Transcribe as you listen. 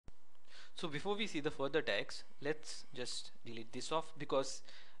So before we see the further tags, let's just delete this off because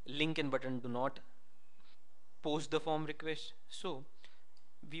link and button do not post the form request. So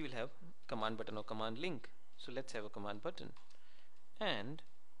we will have command button or command link. So let's have a command button, and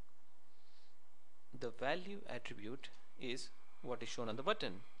the value attribute is what is shown on the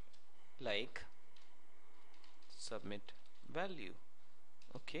button, like submit value.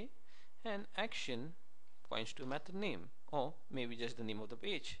 Okay, and action points to method name or maybe just the name of the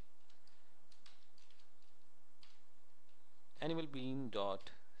page, animal bean dot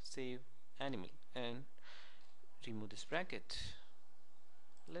save animal, and remove this bracket.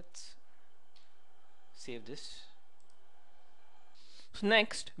 Let's save this. So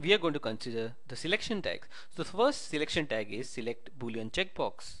next we are going to consider the selection tags. So the first selection tag is select boolean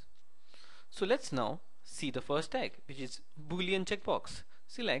checkbox. So let's now see the first tag, which is boolean checkbox.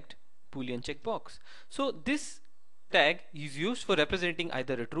 Select boolean checkbox. So this tag is used for representing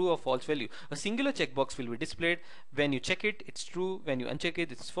either a true or false value. A singular checkbox will be displayed. When you check it, it's true. When you uncheck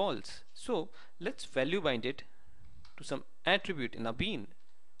it, it's false. So let's value bind it to some attribute in a bean.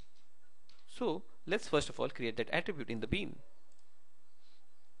 So let's first of all create that attribute in the bean.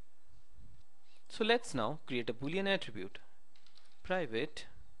 So let's now create a boolean attribute, private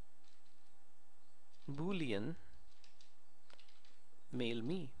boolean mail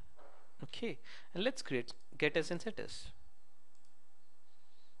me. Okay, and let's create getters and setters.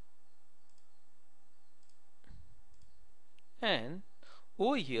 And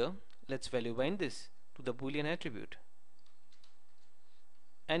over here, let's value bind this to the boolean attribute,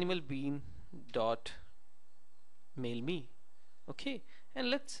 animal bean dot mail me. Okay, and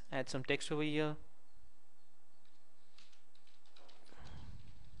let's add some text over here.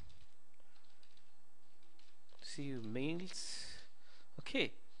 See you mails.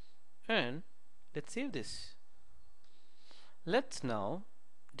 Okay, and let's save this. Let's now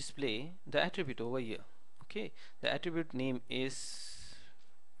display the attribute over here. Okay, the attribute name is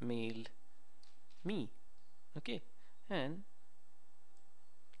mail me. Okay, and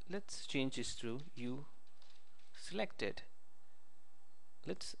let's change this to you selected.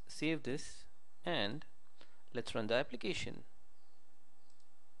 Let's save this and let's run the application.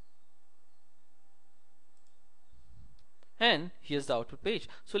 And here's the output page.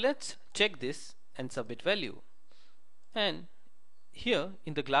 So let's check this and submit value. And here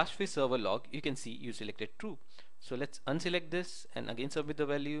in the Glassfish server log, you can see you selected true. So let's unselect this and again submit the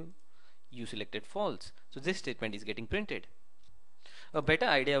value. You selected false. So this statement is getting printed. A better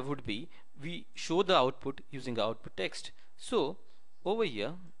idea would be we show the output using the output text. So over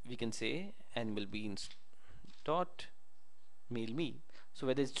here we can say animal beans dot mail me. So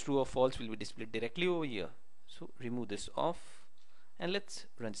whether it's true or false will be displayed directly over here. So remove this off and let's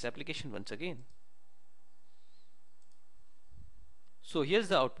run this application once again. So here's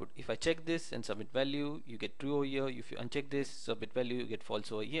the output. If I check this and submit value, you get true over here. If you uncheck this, submit value, you get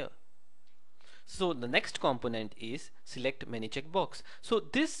false over here. So the next component is select many checkbox. So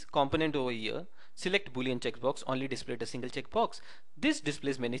this component over here, select boolean checkbox, only displayed a single checkbox. This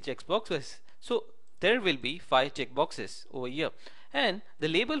displays many checkboxes. So there will be 5 checkboxes over here, and the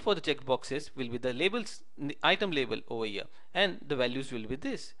label for the checkboxes will be the labels, the item label over here, and the values will be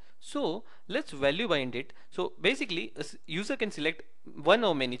this. So let's value bind it. So basically a user can select one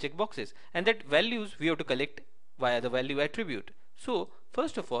or many checkboxes, and that values we have to collect via the value attribute. So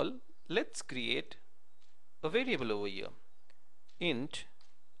first of all, let's create a variable over here, int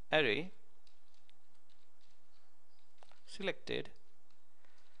array selected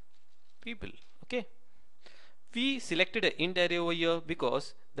people. Okay, we selected an int array over here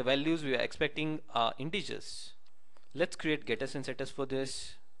because the values we are expecting are integers. Let's create getters and setters for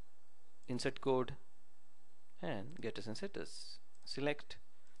this. Insert code and getters and setters, select,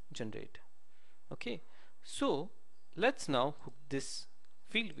 generate. Okay, so let's now hook this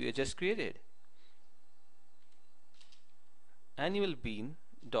field we have just created, annual bean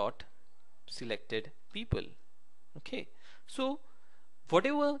dot selected people. Okay, so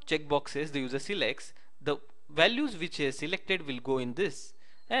whatever checkboxes the user selects, the values which is selected will go in this,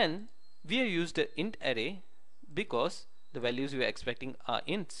 and we have used the int array because the values we are expecting are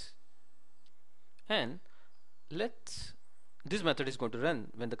ints. And this method is going to run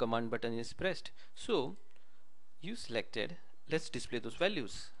when the command button is pressed. So you selected, let's display those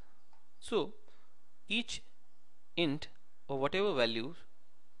values. So each int or whatever values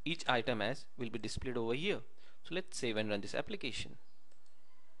each item has will be displayed over here. So let's save and run this application.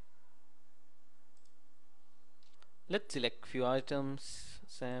 Let's select few items,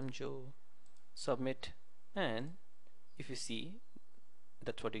 Sam, Joe, submit, and if you see,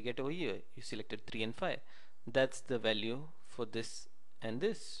 that's what you get over here. You selected 3 and 5. That's the value for this and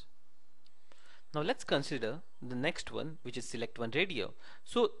this. Now let's consider the next one, which is select one radio.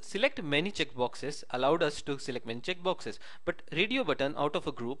 So select many checkboxes allowed us to select many checkboxes, but radio button out of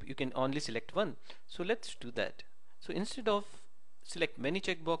a group you can only select one. So let's do that. So instead of select many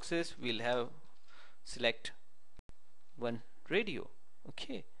checkboxes, we'll have select one radio.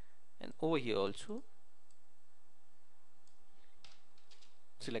 Okay, and over here also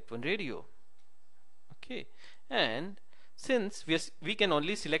select one radio. Okay, and since we can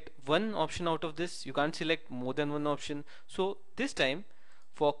only select one option out of this, you can't select more than one option. So this time,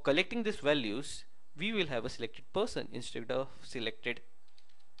 for collecting these values, we will have a selected person instead of selected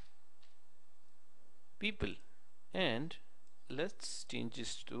people. And let's change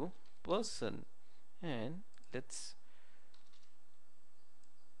this to person, and let's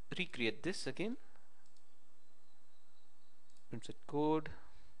recreate this again. Insert code,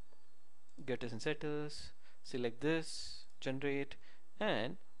 getters and setters, select this, generate,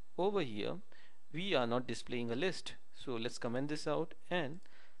 and over here we are not displaying a list, so let's comment this out, and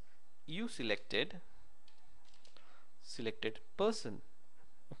you selected person.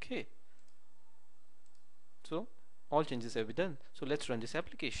 Okay, so all changes have been done. So let's run this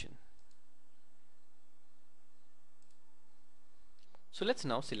application. So let's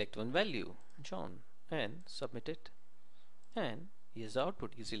now select one value, John, and submit it, and here's the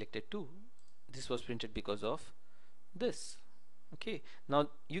output. You selected 2. This was printed because of this. Okay, now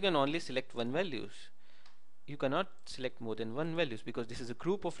you can only select one values. You cannot select more than one values because this is a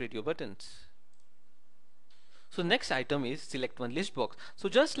group of radio buttons. So next item is select one list box. So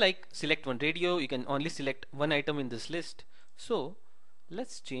just like select one radio, you can only select one item in this list. So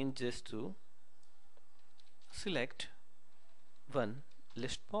let's change this to select one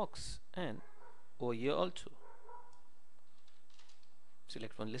list box, and over here also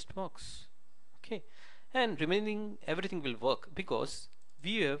select one list box. Okay, and remaining everything will work because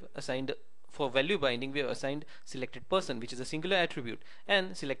we have assigned, for value binding we have assigned selected person, which is a singular attribute,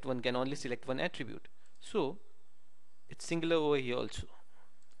 and select one can only select one attribute, so it's singular over here also.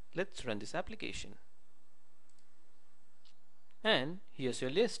 Let's run this application, and here's your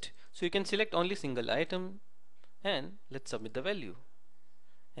list. So you can select only single item, and let's submit the value,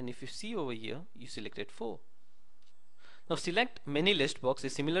 and if you see over here you selected 4. Now select many list box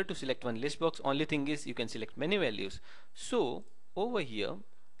is similar to select one list box, only thing is you can select many values. So over here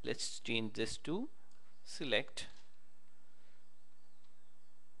let's change this to select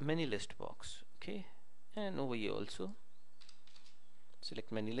many list box. Okay, and over here also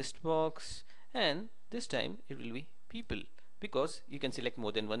select many list box, and this time it will be people because you can select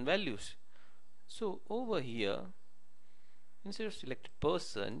more than one values. So over here instead of selected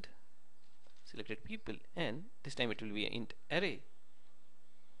person, selected people, and this time it will be an int array,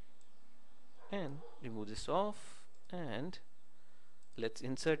 and remove this off, and let's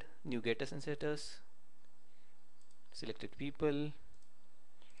insert new getters and setters, selected people,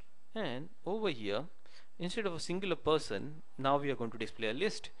 and over here instead of a singular person, now we are going to display a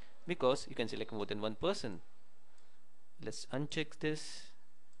list because you can select more than one person. Let's uncheck this.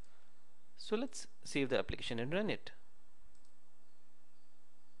 So let's save the application and run it.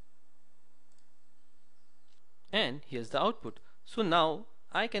 And here's the output. So now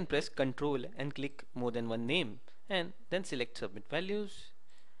I can press Ctrl and click more than one name, and then select submit values,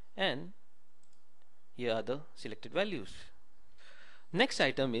 and here are the selected values. Next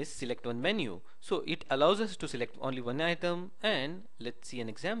item is select one menu. So it allows us to select only one item, and let's see an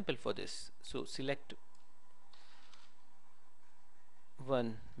example for this. So select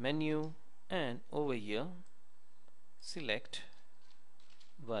one menu, and over here select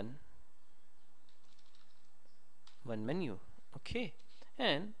one menu. Okay,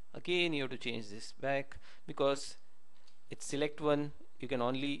 and again you have to change this back because it's select one, you can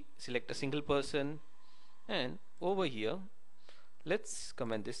only select a single person, and over here let's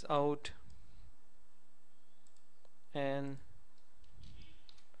comment this out and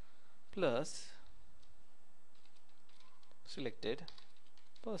plus selected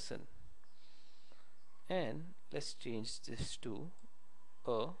person, and let's change this to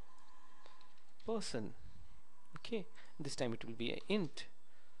a person. Okay, this time it will be an int.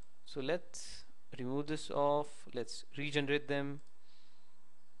 So let's remove this off, let's regenerate them.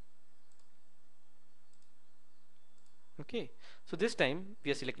 Okay, so this time we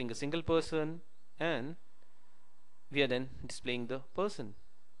are selecting a single person, and we are then displaying the person.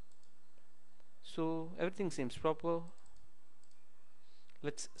 So everything seems proper.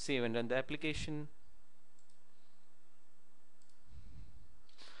 Let's save and run the application.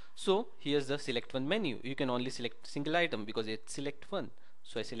 So here's the select one menu. You can only select single item because it's select one.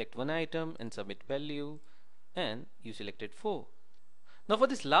 So I select one item and submit value, and you selected 4. Now for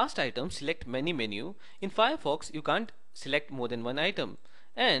this last item, select many menu, in Firefox you can't select more than one item,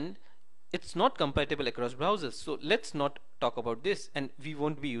 and it's not compatible across browsers. So let's not talk about this, and we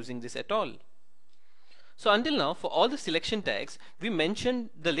won't be using this at all. So until now, for all the selection tags, we mentioned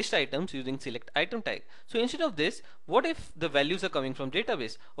the list items using select item tag. So instead of this, what if the values are coming from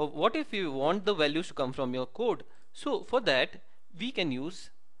database, or what if you want the values to come from your code? So for that, we can use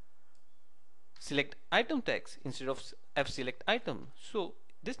select item tags instead of f select item. So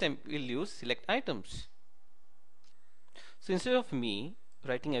this time we'll use select items. So instead of me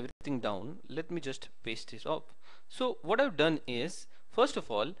writing everything down, let me just paste this up. So what I've done is, first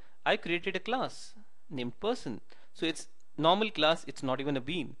of all, I created a class named person. So it's normal class, it's not even a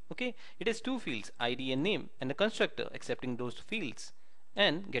bean. Okay, it has two fields, id and name, and a constructor accepting those fields,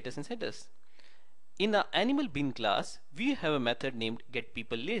 and getters and setters. In the animal bean class, we have a method named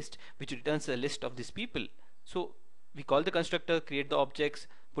getPeopleList, which returns a list of these people. So we call the constructor, create the objects,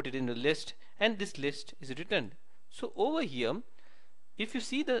 put it in the list, and this list is returned. So over here, if you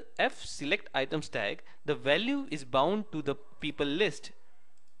see the f select items tag, the value is bound to the people list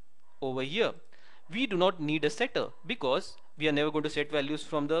over here. We do not need a setter because we are never going to set values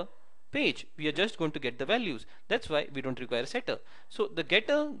from the page. We are just going to get the values. That's why we don't require a setter. So the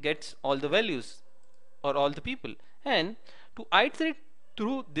getter gets all the values, or all the people, and to iterate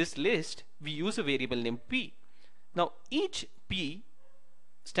through this list we use a variable named p. Now each p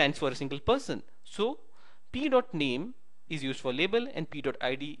stands for a single person, so p.name is used for label and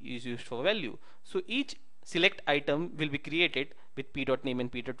p.id is used for value. So each select item will be created with p.name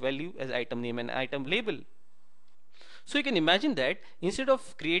and p.value as item name and item label. So you can imagine that instead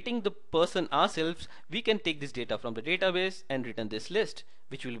of creating the person ourselves, we can take this data from the database and return this list,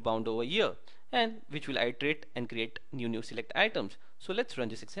 which will be bound over here, and which will iterate and create new select items. So let's run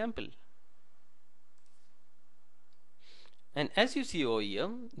this example. And as you see over here,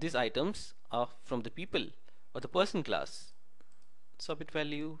 these items are from the people or the person class. Submit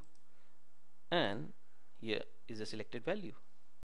value, and here is the selected value.